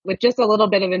with just a little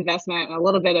bit of investment and a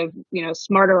little bit of,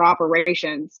 smarter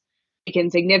operations, we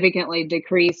can significantly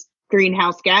decrease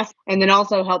greenhouse gas and then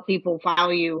also help people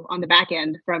value on the back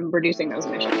end from reducing those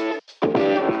emissions.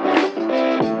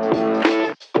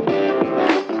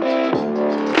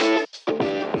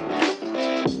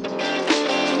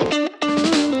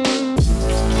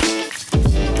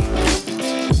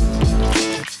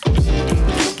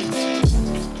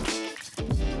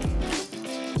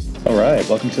 All right,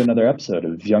 welcome to another episode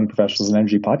of Young Professionals in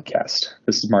Energy podcast.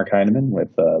 This is Mark Heineman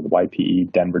with the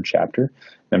YPE Denver chapter.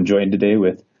 And I'm joined today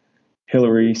with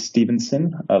Hillary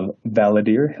Stevenson of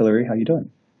Validere. Hillary, how you doing?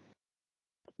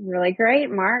 Really great,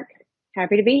 Mark.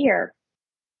 Happy to be here.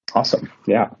 Awesome.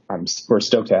 Yeah, we're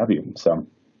stoked to have you. So,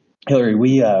 Hillary,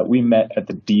 we met at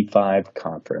the D5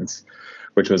 conference,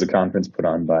 which was a conference put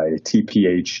on by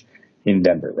TPH in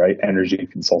Denver, right? Energy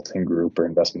Consulting Group or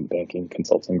Investment Banking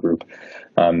Consulting Group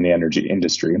in the energy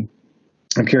industry.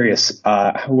 I'm curious,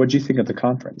 what did you think of the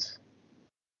conference?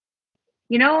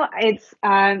 It's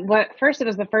it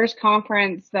was the first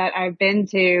conference that I've been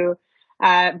to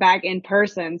back in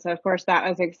person. So of course that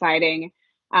was exciting.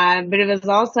 But it was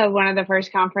also one of the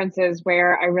first conferences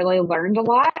where I really learned a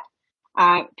lot.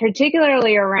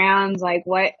 Particularly around like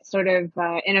what sort of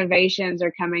innovations are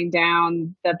coming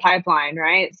down the pipeline,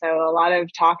 right? So a lot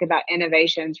of talk about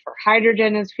innovations for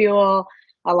hydrogen as fuel,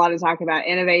 a lot of talk about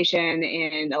innovation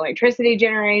in electricity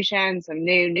generation, some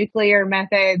new nuclear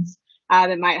methods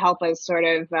that might help us sort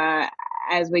of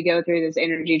as we go through this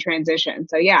energy transition.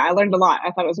 So yeah, I learned a lot.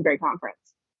 I thought it was a great conference.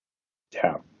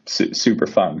 Yeah, super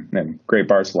fun and great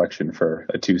bar selection for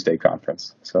a Tuesday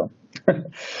conference. So,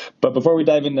 but before we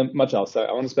dive into much else,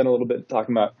 I want to spend a little bit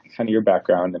talking about kind of your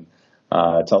background and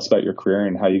tell us about your career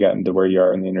and how you got into where you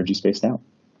are in the energy space now.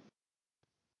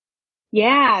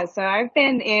 Yeah, so I've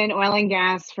been in oil and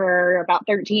gas for about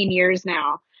 13 years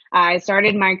now. I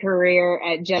started my career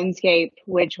at Genscape,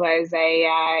 which was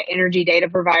a energy data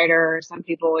provider. Some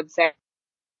people would say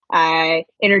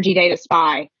energy data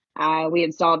spy. We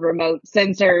installed remote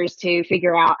sensors to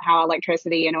figure out how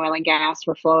electricity and oil and gas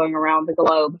were flowing around the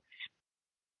globe.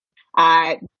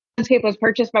 Genscape was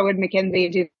purchased by Wood Mackenzie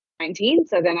in 2019.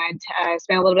 So then I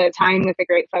spent a little bit of time with the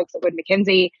great folks at Wood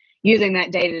Mackenzie using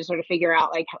that data to sort of figure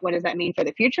out like what does that mean for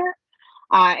the future.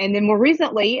 And then more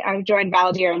recently, I've joined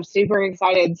Validere. I'm super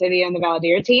excited to be on the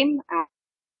Validere team.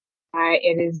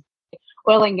 It is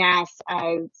oil and gas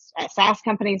a SaaS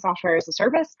company, software as a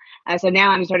service. So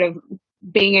now I'm sort of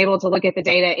being able to look at the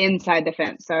data inside the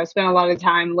fence. So I spent a lot of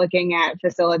time looking at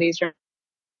facilities from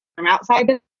outside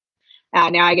the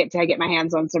now I get to get my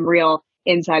hands on some real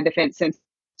inside the fence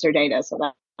sensor data. So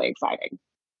that's really exciting.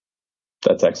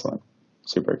 That's excellent.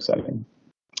 Super exciting.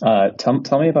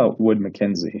 Tell me about Wood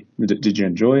Mackenzie. Did you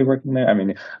enjoy working there? I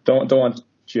mean, don't want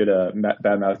you to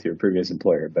badmouth your previous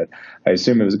employer, but I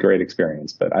assume it was a great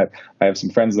experience. But I have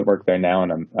some friends that work there now,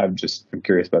 and I'm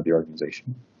curious about the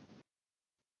organization.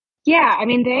 Yeah, I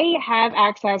mean, they have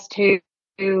access to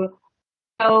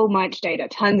so much data,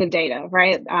 tons of data,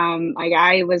 right? Like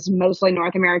I was mostly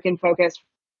North American focused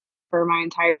for my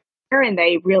entire career, and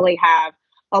they really have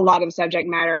a lot of subject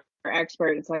matter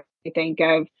experts. Like I think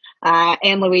of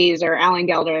Anne Louise or Alan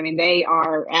Gelder. I mean, they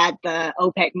are at the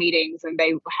OPEC meetings and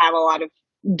they have a lot of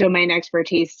domain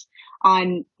expertise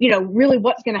on, really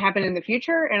what's going to happen in the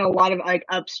future, and a lot of like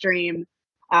upstream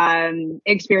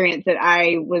experience that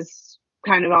I was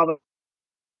kind of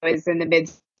always in the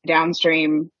mid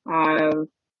downstream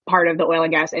part of the oil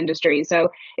and gas industry. So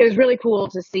it was really cool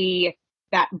to see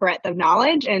that breadth of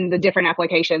knowledge and the different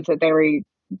applications that they were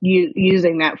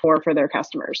using that for their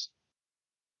customers.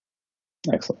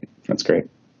 Excellent. That's great.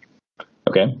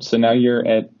 Okay, so now you're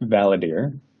at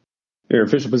Validere. Your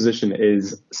official position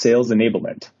is sales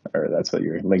enablement, or that's what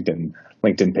your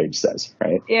LinkedIn page says,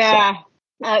 right? Yeah.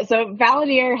 So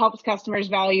Validere helps customers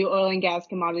value oil and gas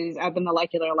commodities at the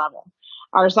molecular level.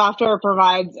 Our software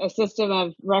provides a system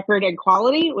of record and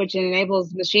quality, which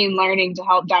enables machine learning to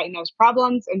help diagnose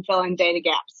problems and fill in data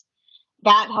gaps.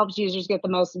 That helps users get the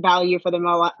most value for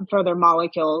their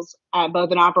molecules at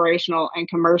both an operational and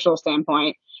commercial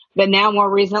standpoint. But now, more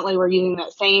recently, we're using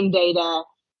that same data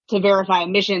to verify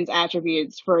emissions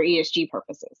attributes for ESG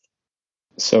purposes.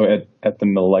 So at the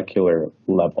molecular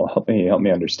level, help me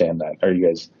understand that. Are you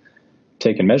guys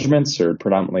taking measurements or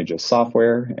predominantly just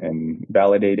software and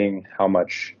validating how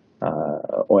much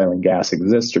oil and gas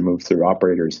exists or move through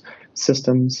operators'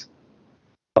 systems?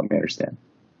 Help me understand.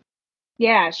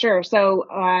 Yeah, sure. So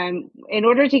in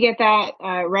order to get that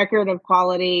record of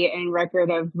quality and record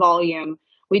of volume,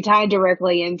 we tie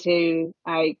directly into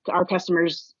our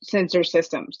customers' sensor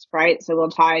systems, right? So we'll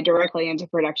tie directly into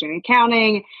production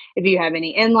accounting. If you have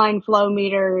any inline flow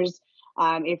meters,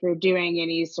 if you're doing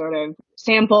any sort of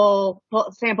sample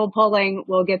pulling,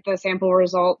 we'll get the sample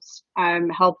results,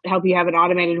 help you have an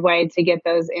automated way to get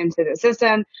those into the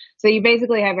system. So you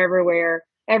basically have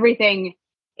everything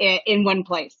in one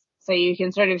place. So you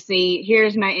can sort of see,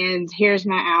 here's my ins, here's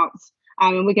my outs.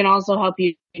 And we can also help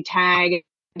you tag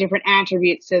different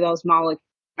attributes to those molecules,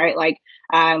 right? Like,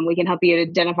 we can help you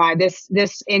identify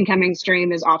this incoming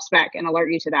stream is off spec and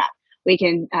alert you to that. We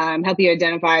can help you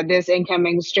identify this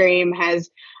incoming stream has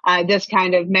this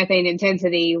kind of methane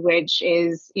intensity, which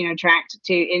is, tracked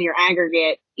to in your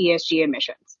aggregate ESG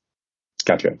emissions.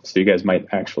 Gotcha. So you guys might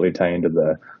actually tie into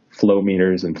the flow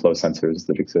meters and flow sensors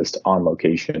that exist on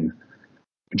location.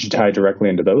 Would you tie directly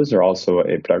into those, or also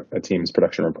a team's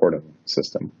production reporting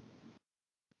system?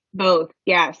 Both.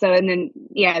 Yeah. So, and then,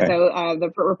 okay. So the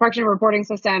production reporting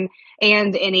system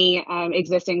and any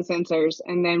existing sensors.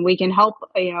 And then we can help,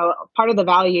 part of the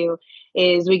value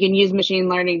is we can use machine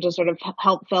learning to sort of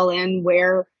help fill in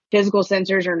where physical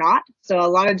sensors are not. So a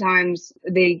lot of times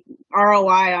the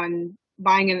ROI on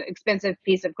buying an expensive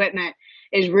piece of equipment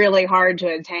is really hard to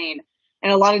attain.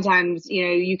 And a lot of times,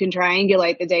 you can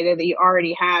triangulate the data that you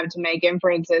already have to make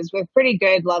inferences with pretty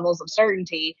good levels of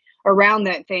certainty around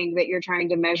that thing that you're trying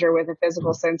to measure with a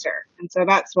physical sensor. And so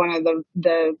that's one of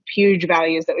the huge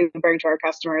values that we bring to our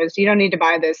customers. You don't need to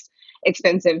buy this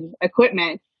expensive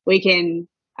equipment. We can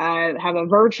have a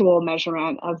virtual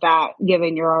measurement of that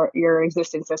given your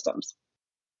existing systems.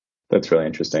 That's really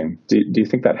interesting. Do you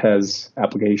think that has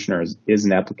application, or is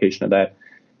an application of that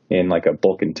in like a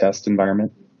bulk and test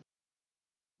environment?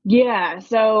 Yeah.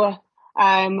 So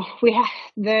we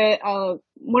have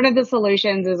one of the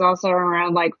solutions is also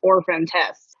around like orphan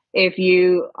tests. If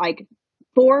you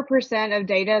 4% of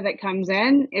data that comes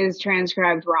in is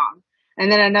transcribed wrong.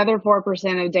 And then another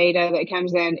 4% of data that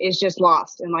comes in is just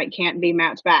lost and can't be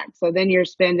mapped back. So then you're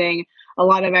spending a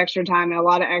lot of extra time and a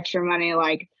lot of extra money.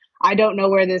 I don't know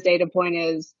where this data point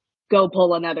is. Go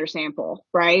pull another sample,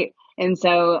 right? And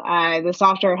so the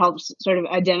software helps sort of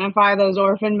identify those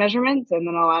orphan measurements, and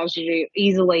then allows you to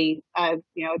easily,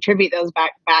 attribute those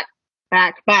back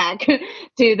to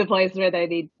the place where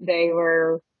they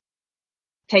were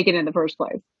taken in the first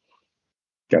place.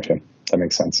 Gotcha. That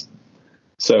makes sense.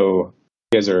 So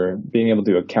you guys are being able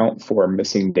to account for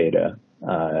missing data,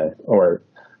 or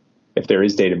if there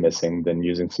is data missing, then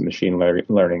using some machine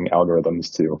learning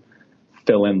algorithms to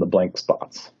fill in the blank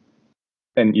spots.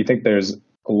 And you think there's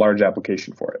a large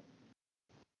application for it?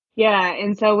 Yeah.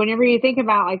 And so whenever you think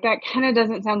about that kind of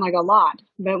doesn't sound like a lot,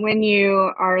 but when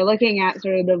you are looking at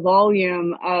sort of the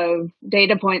volume of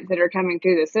data points that are coming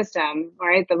through the system,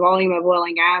 right? The volume of oil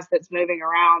and gas that's moving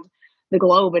around the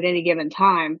globe at any given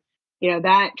time,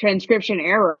 that transcription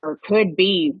error could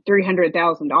be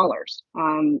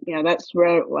 $300,000. That's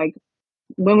where,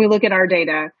 when we look at our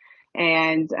data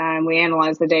and we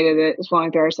analyze the data that is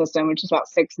flowing through our system, which is about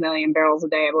 6 million barrels a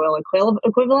day of oil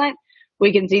equivalent,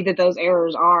 we can see that those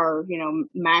errors are,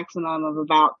 maximum of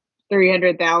about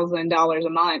 $300,000 a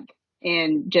month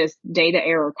in just data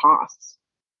error costs.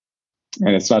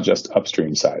 And it's not just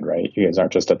upstream side, right? You guys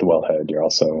aren't just at the wellhead, you're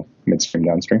also midstream,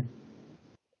 downstream.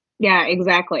 Yeah,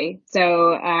 exactly.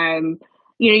 So,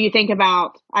 you think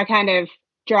about, I kind of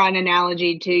draw an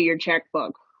analogy to your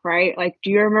checkbook, right?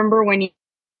 Do you remember when you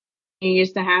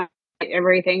used to have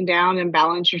everything down and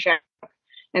balance your check,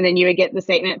 and then you would get the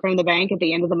statement from the bank at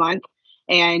the end of the month?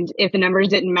 And if the numbers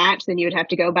didn't match, then you would have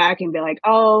to go back and be like,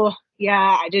 oh,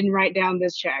 yeah, I didn't write down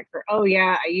this check, or, oh,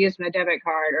 yeah, I used my debit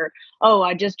card, or, oh,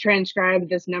 I just transcribed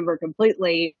this number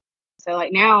completely. So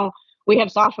now we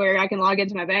have software. I can log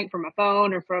into my bank from my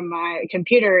phone or from my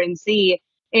computer and see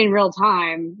in real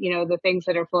time, the things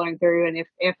that are flowing through, and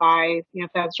if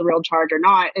that's a real charge or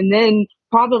not. And then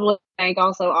probably the bank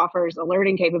also offers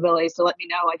alerting capabilities to let me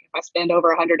know, if I spend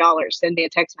over $100, send me a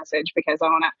text message, because I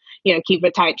want to, keep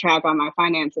a tight track on my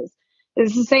finances.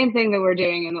 It's the same thing that we're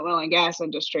doing in the oil and gas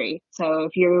industry. So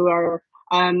if you are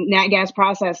nat gas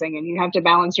processing and you have to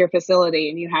balance your facility,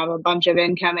 and you have a bunch of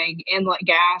incoming inlet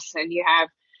gas, and you have,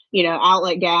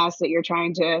 outlet gas that you're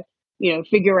trying to,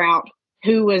 figure out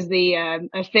who was the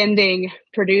offending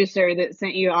producer that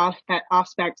sent you off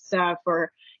spec stuff,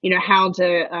 or how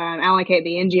to allocate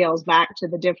the NGLs back to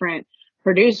the different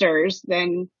producers.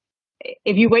 Then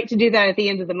if you wait to do that at the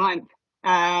end of the month,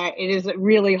 it is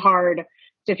really hard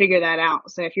to figure that out.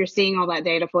 So if you're seeing all that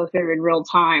data flow through in real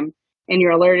time, and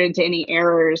you're alerted to any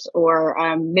errors or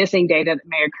missing data that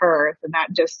may occur, then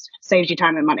that just saves you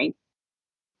time and money.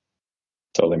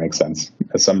 Totally makes sense.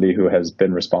 As somebody who has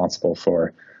been responsible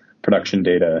for production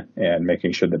data and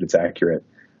making sure that it's accurate,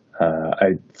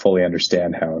 I fully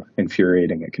understand how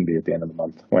infuriating it can be at the end of the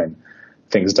month when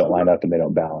things don't line up and they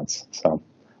don't balance. So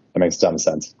that makes a ton of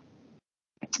sense.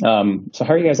 So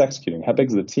how are you guys executing? How big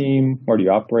is the team? Where do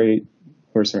you operate?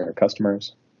 Who are some of your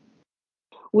customers?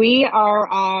 We're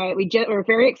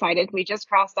very excited. We just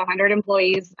crossed 100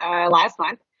 employees last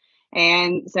month.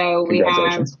 And so we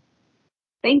have,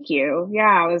 thank you.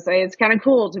 Yeah, it's kind of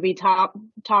cool to be top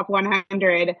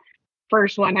 100,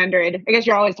 first 100. I guess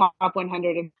you're always top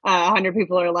 100, 100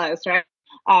 people or less, right?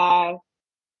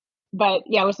 But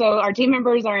yeah, so our team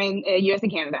members are in US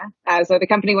and Canada. So the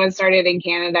company was started in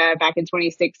Canada back in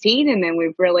 2016, and then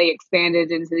we've really expanded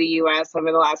into the US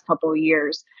over the last couple of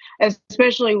years,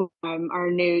 especially our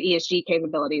new ESG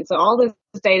capabilities. So all this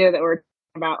data that we're talking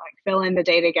about, like fill in the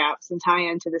data gaps and tie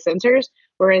into the sensors,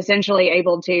 we're essentially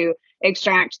able to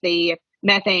extract the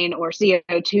methane or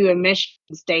CO2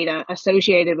 emissions data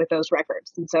associated with those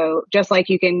records. And so just like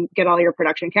you can get all your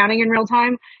production counting in real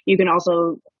time, you can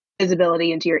also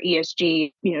visibility into your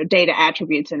ESG, data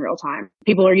attributes in real time.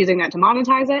 People are using that to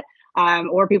monetize it,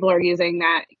 or people are using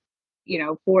that,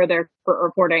 for their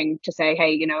reporting to say,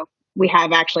 hey, we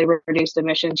have actually reduced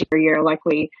emissions year like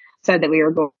we said that we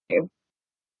were going to.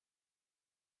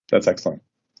 That's excellent.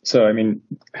 So, I mean,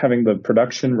 having the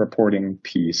production reporting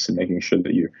piece and making sure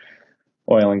that your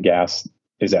oil and gas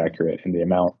is accurate and the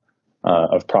amount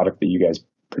of product that you guys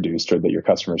produced or that your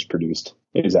customers produced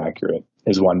is accurate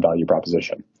is one value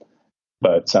proposition.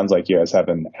 But it sounds like you guys have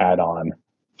an add-on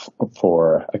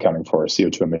for accounting for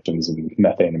CO2 emissions and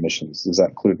methane emissions. Does that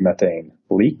include methane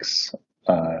leaks?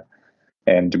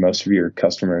 And do most of your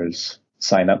customers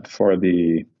sign up for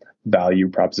the value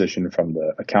proposition from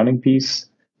the accounting piece,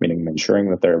 meaning ensuring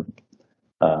that they're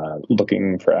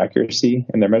looking for accuracy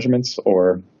in their measurements,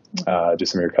 or do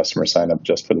some of your customers sign up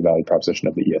just for the value proposition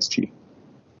of the ESG?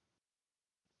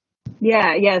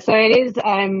 Yeah. So it is,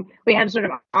 we have sort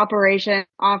of operation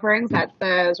offerings. That's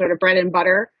the sort of bread and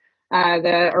butter,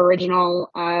 the original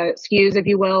SKUs, if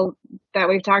you will, that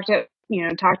we've talked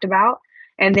about.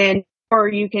 And then, or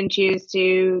you can choose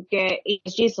to get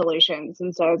ESG solutions.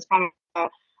 And so it's kind of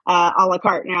a la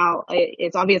carte. Now,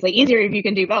 it's obviously easier if you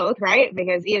can do both, right?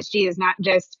 Because ESG is not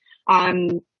just,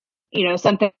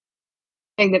 something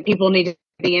that people need at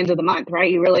the end of the month,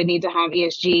 right? You really need to have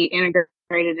ESG integrated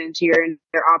into your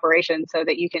operation so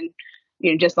that you can,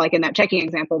 just like in that checking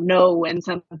example, know when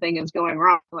something is going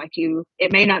wrong. Like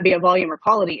it may not be a volume or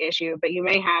quality issue, but you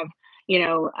may have,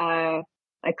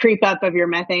 a creep up of your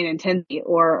methane intensity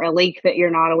or a leak that you're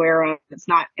not aware of. It's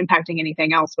not impacting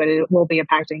anything else, but it will be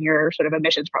impacting your sort of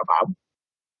emissions profile.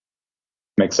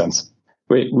 Makes sense.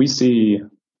 We see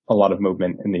a lot of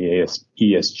movement in the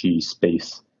ESG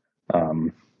space.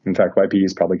 In fact, YP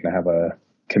is probably going to have a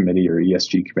committee or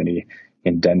ESG committee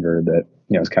in Denver that,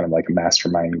 is kind of like a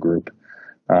mastermind group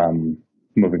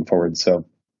moving forward. So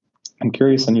I'm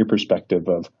curious on your perspective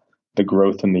of the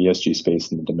growth in the ESG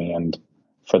space and the demand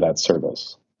for that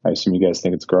service. I assume you guys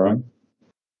think it's growing?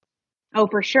 Oh,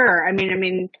 for sure. I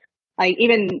mean, like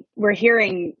even we're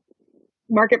hearing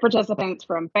market participants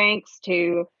from banks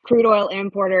to crude oil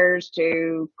importers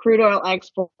to crude oil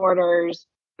exporters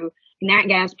to nat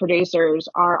gas producers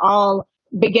are all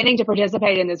beginning to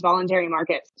participate in this voluntary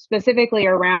market, specifically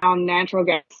around natural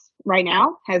gas right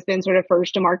now has been sort of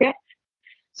first to market.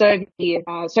 So the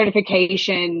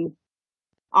certification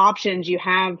options you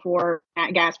have for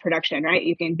nat gas production, right?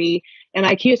 You can be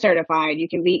MIQ certified, you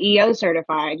can be EO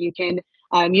certified, you can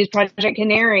use Project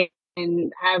Canary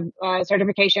and have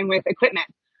certification with equipment.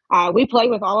 We play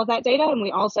with all of that data, and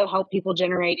we also help people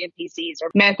generate MPCs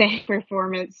or methane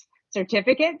performance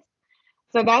certificates.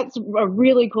 So that's a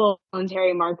really cool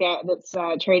voluntary market that's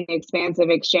trading expansive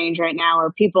exchange right now,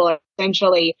 where people are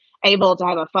essentially able to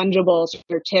have a fungible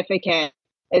certificate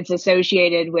it's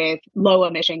associated with low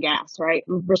emission gas, right?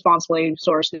 Responsibly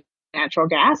sourced natural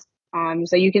gas.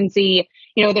 So you can see,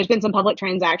 there's been some public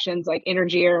transactions like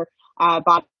Energeer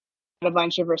bought a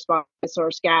bunch of responsibly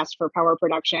sourced gas for power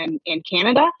production in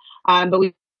Canada. But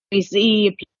we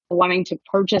see people wanting to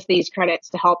purchase these credits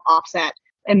to help offset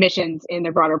emissions in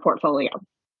their broader portfolio.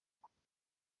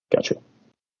 Gotcha.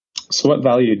 So what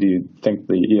value do you think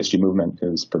the ESG movement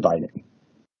is providing?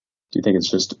 Do you think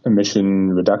it's just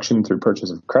emission reduction through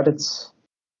purchase of credits?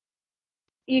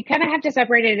 You kind of have to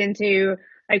separate it into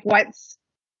like what's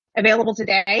available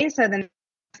today. So the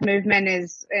movement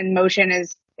is in motion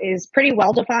is pretty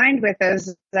well defined with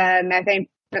those methane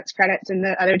credits and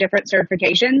the other different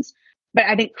certifications. But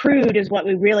I think crude is what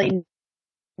we really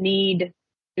need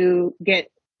to get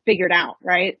figured out,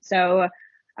 right? So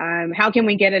How can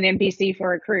we get an MPC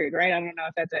for a crude, right? I don't know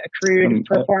if that's a crude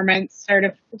performance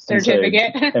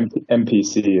certificate.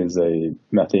 MPC is a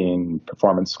methane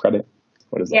performance credit.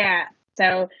 What is that? Yeah.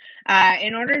 So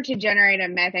in order to generate a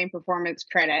methane performance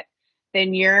credit,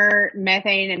 then your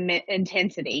methane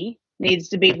intensity needs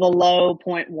to be below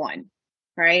 0.1,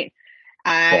 right?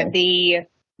 The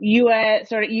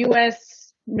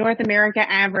US North America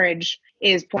average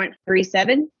is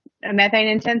 0.37 methane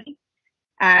intensity.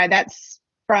 That's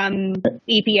from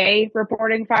EPA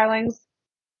reporting filings.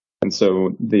 And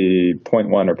so the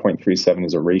 0.1 or 0.37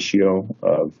 is a ratio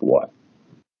of what?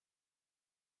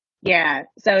 Yeah.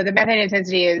 So the methane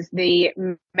intensity is the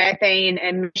methane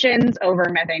emissions over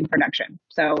methane production.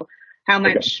 So how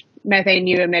much methane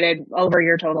you emitted over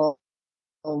your total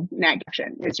net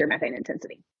production is your methane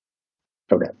intensity.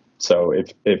 Okay. So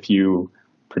if you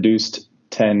produced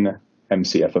 10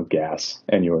 MCF of gas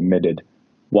and you emitted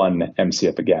 1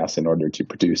 MCF of gas in order to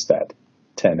produce that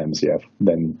 10 MCF,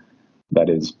 then that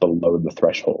is below the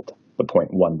threshold, the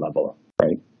 0.1 level,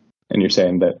 right? And you're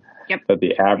saying that, that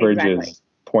the average is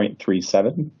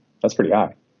 0.37? That's pretty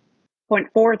high.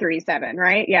 0.437,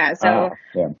 right? Yeah. So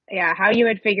yeah, how you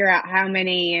would figure out how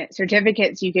many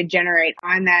certificates you could generate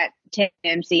on that 10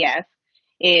 MCF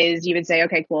is you would say,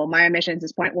 okay, cool, my emissions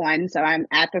is 0.1, so I'm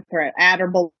at or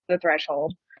below the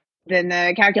threshold. Then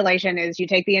the calculation is you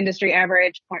take the industry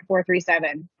average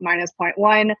 0.437 minus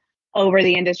 0.1 over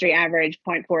the industry average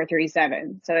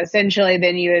 0.437. So essentially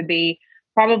then you would be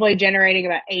probably generating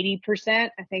about 80%.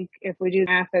 I think if we do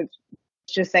math, let's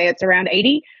just say it's around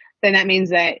 80, then that means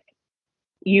that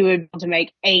you would be able to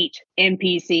make 8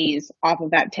 MPCs off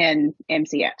of that 10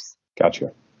 MCFs.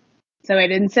 Gotcha. So it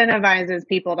incentivizes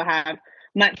people to have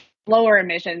much lower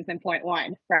emissions than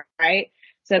 0.1, right?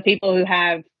 So people who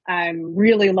have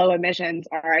really low emissions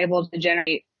are able to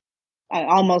generate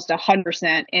almost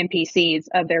 100% MPCs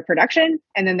of their production.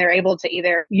 And then they're able to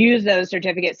either use those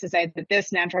certificates to say that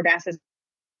this natural gas is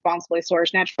responsibly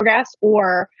sourced natural gas,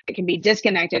 or it can be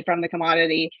disconnected from the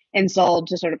commodity and sold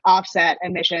to sort of offset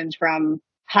emissions from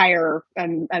higher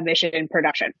emission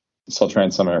production. So I'll try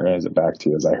and summarize it back to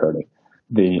you as I heard it.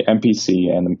 The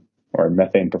MPC or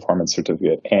methane performance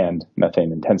certificate and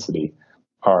methane intensity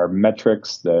are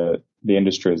metrics that the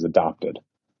industry has adopted,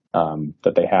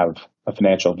 that they have a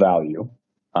financial value,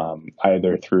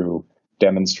 either through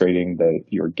demonstrating that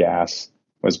your gas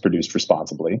was produced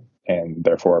responsibly and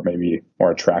therefore maybe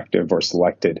more attractive or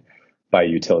selected by a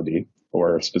utility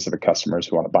or specific customers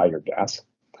who want to buy your gas.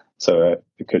 So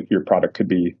your product could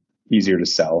be easier to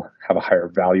sell, have a higher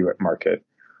value at market,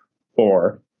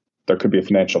 or there could be a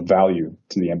financial value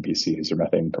to the MPCs or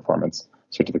methane performance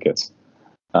certificates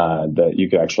that you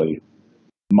could actually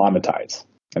monetize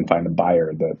and find a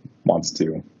buyer that wants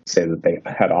to say that they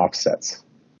had offsets.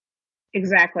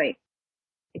 Exactly.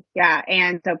 Yeah.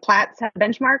 And so Platts have a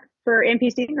benchmark for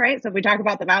MPC, right? So if we talk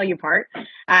about the value part,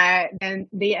 then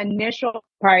the initial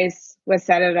price was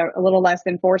set at a little less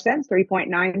than 4 cents,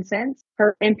 3.9 cents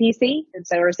per MPC. And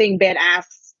so we're seeing bid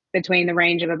asks between the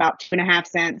range of about 2.5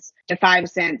 cents to 5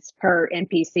 cents per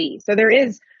MPC. So there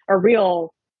is a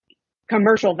real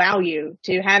commercial value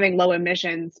to having low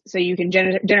emissions so you can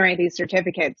generate these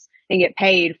certificates and get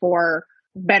paid for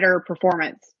better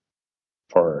performance.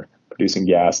 For producing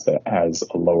gas that has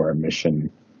a lower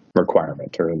emission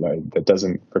requirement or that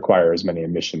doesn't require as many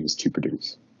emissions to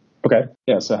produce. Okay.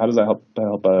 Yeah. So how does that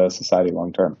help society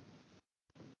long term?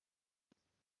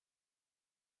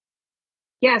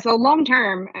 Yeah. So long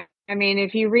term, I mean,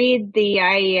 if you read the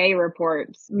IEA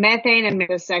reports, methane is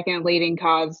the second leading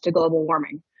cause to global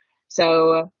warming.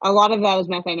 So a lot of those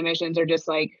methane emissions are just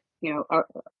like,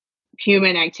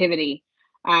 human activity.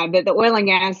 But the oil and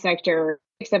gas sector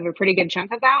takes up a pretty good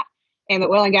chunk of that. And the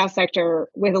oil and gas sector,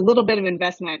 with a little bit of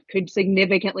investment, could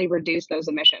significantly reduce those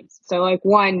emissions. So like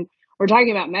one, we're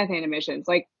talking about methane emissions,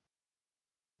 like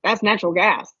that's natural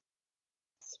gas.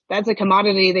 That's a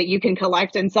commodity that you can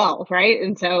collect and sell, right?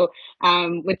 And so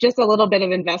with just a little bit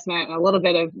of investment and a little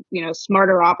bit of,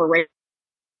 smarter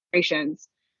operations,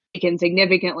 you can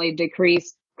significantly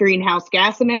decrease greenhouse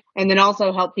gas emissions and then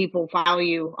also help people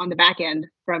value on the back end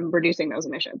from reducing those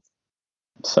emissions.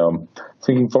 So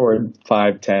thinking forward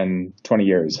 5, 10, 20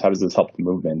 years, how does this help the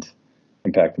movement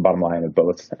impact the bottom line of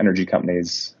both energy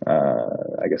companies,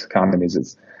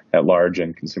 economies at large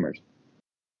and consumers?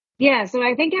 Yeah, so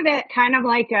I think of it kind of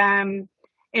like an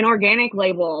organic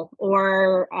label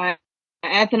or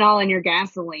ethanol in your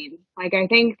gasoline. Like I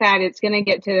think that it's going to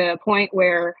get to a point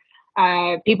where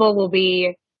people will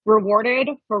be rewarded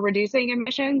for reducing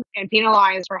emissions and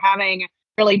penalized for having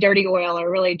really dirty oil or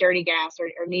really dirty gas or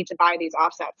need to buy these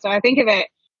offsets. So I think of it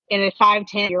in a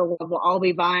 5-10 year world, we'll all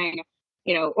be buying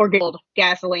organic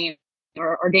gasoline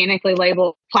or organically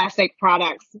labeled plastic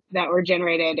products that were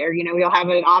generated, or, you'll have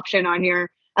an option on your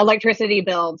electricity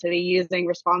bill to be using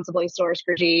responsibly sourced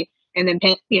energy, and then,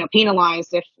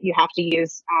 penalized if you have to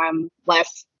use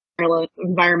less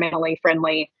environmentally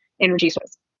friendly energy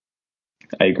sources.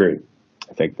 I agree.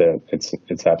 I think that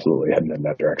it's absolutely heading in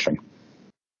that direction.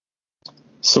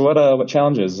 So what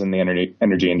challenges in the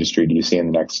energy industry do you see in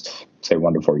the next, say,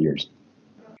 1 to 4 years?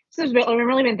 So I've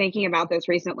really been thinking about this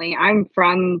recently. I'm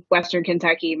from Western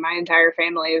Kentucky. My entire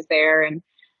family is there, and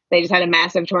they just had a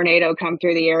massive tornado come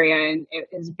through the area, and it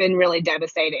has been really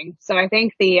devastating. So I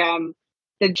think the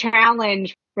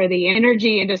challenge for the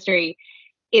energy industry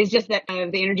is just that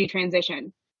of the energy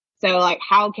transition. So, like,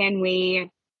 how can we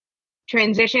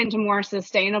transition to more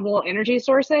sustainable energy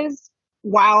sources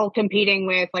while competing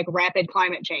with like rapid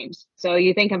climate change? So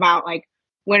you think about like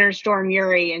Winter Storm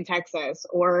Uri in Texas,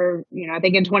 or, I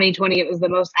think in 2020, it was the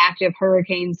most active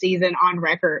hurricane season on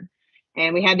record.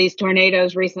 And we had these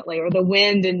tornadoes recently, or the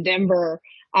wind in Denver,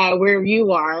 where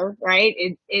you are, right?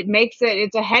 It makes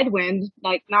it's a headwind,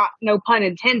 like no pun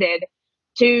intended,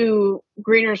 to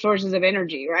greener sources of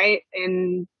energy, right?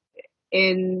 And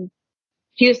in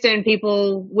Houston,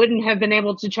 people wouldn't have been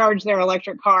able to charge their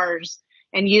electric cars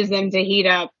and use them to heat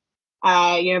up.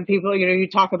 People, you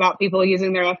talk about people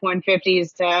using their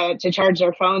F-150s to charge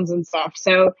their phones and stuff.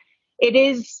 So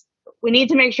we need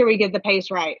to make sure we get the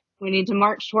pace right. We need to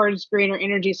march towards greener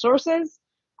energy sources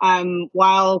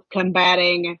while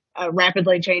combating a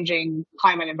rapidly changing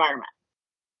climate environment.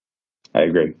 I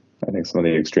agree. I think some of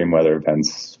the extreme weather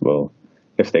events will,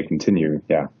 if they continue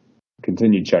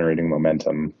generating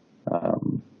momentum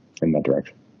in that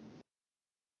direction.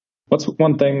 What's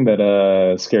one thing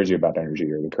that scares you about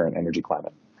energy or the current energy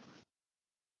climate?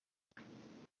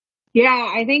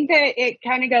 Yeah, I think that it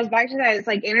kind of goes back to that. It's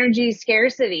like energy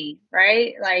scarcity,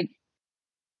 right? Like,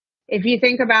 if you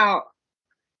think about,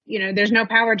 there's no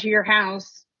power to your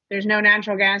house, there's no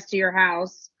natural gas to your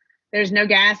house, there's no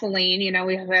gasoline.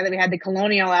 We had the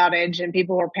Colonial outage and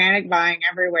people were panic buying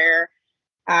everywhere.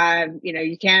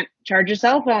 You can't charge your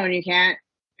cell phone, you can't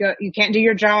do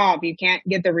your job, you can't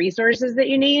get the resources that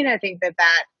you need. I think that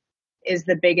is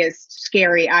the biggest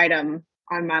scary item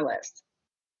on my list.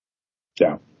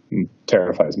 Yeah, it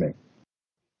terrifies me.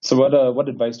 So what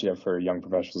advice do you have for young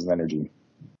professionals in energy?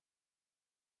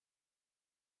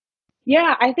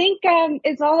 Yeah, I think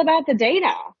it's all about the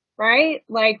data, right?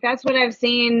 Like, that's what I've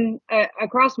seen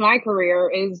across my career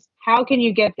is how can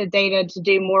you get the data to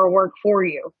do more work for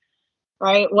you,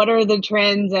 right? What are the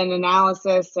trends and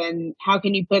analysis, and how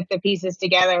can you put the pieces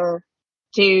together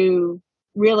to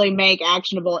really make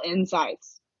actionable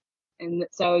insights? And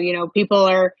so, people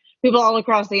all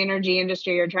across the energy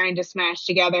industry are trying to smash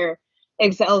together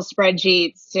Excel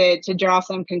spreadsheets to draw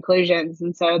some conclusions.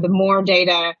 And so the more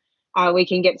data we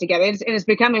can get together, it's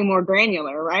becoming more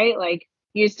granular, right? Like,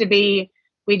 used to be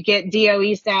we'd get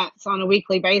DOE stats on a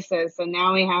weekly basis, and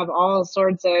now we have all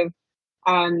sorts of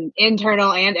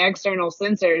internal and external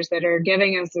sensors that are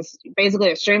giving us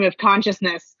basically a stream of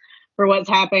consciousness for what's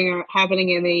happening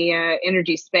in the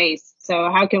energy space.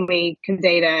 So how can we collect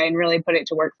data and really put it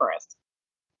to work for us?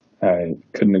 I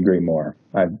couldn't agree more.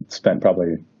 I've spent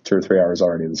probably 2 or 3 hours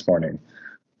already this morning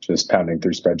just pounding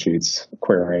through spreadsheets,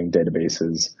 querying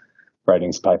databases,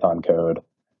 writing some Python code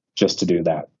just to do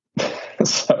that.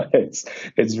 So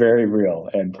it's very real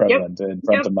and prevalent and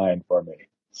front of mind for me.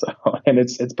 So, and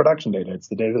it's production data. It's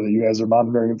the data that you guys are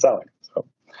monitoring and selling, so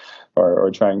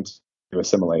or trying to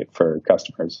assimilate for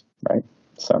customers, right?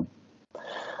 So,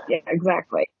 yeah,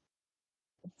 exactly.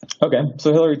 Okay,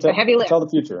 so Hillary, tell the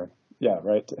future. Yeah,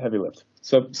 right. Heavy lift.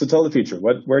 So tell the future.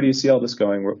 Where do you see all this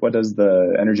going? What does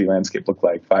the energy landscape look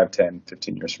like 5, 10,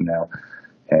 15 years from now?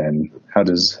 And how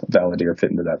does Validere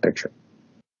fit into that picture?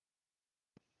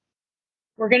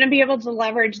 We're going to be able to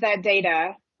leverage that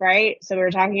data, right? So we're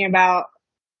talking about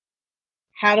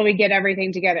how do we get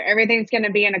everything together? Everything's going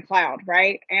to be in a cloud,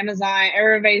 right? Amazon,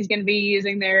 everybody's going to be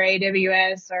using their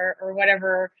AWS or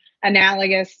whatever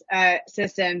analogous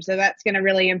system. So that's going to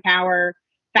really empower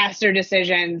faster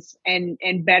decisions and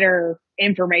better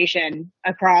information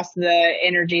across the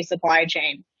energy supply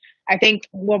chain. I think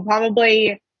we'll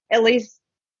probably, at least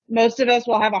most of us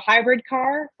will have a hybrid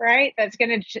car, right? That's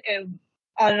going to,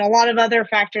 and a lot of other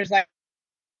factors like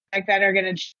that are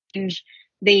going to change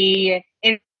the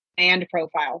demand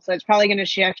profile. So it's probably going to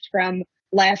shift from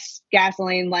less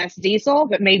gasoline, less diesel,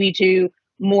 but maybe to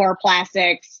more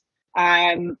plastics,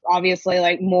 obviously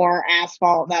like more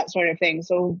asphalt, that sort of thing.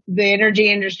 So the energy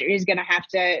industry is going to have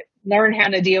to learn how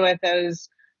to deal with those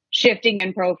shifting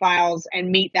in profiles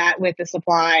and meet that with the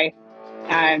supply.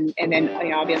 and then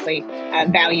obviously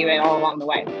value it all along the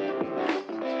way.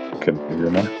 Couldn't agree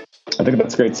more. I think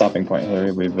that's a great stopping point,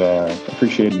 Hillary. We've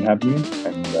appreciated having you,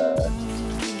 and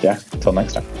yeah, until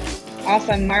next time.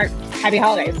 Awesome, Mark. Happy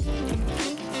holidays.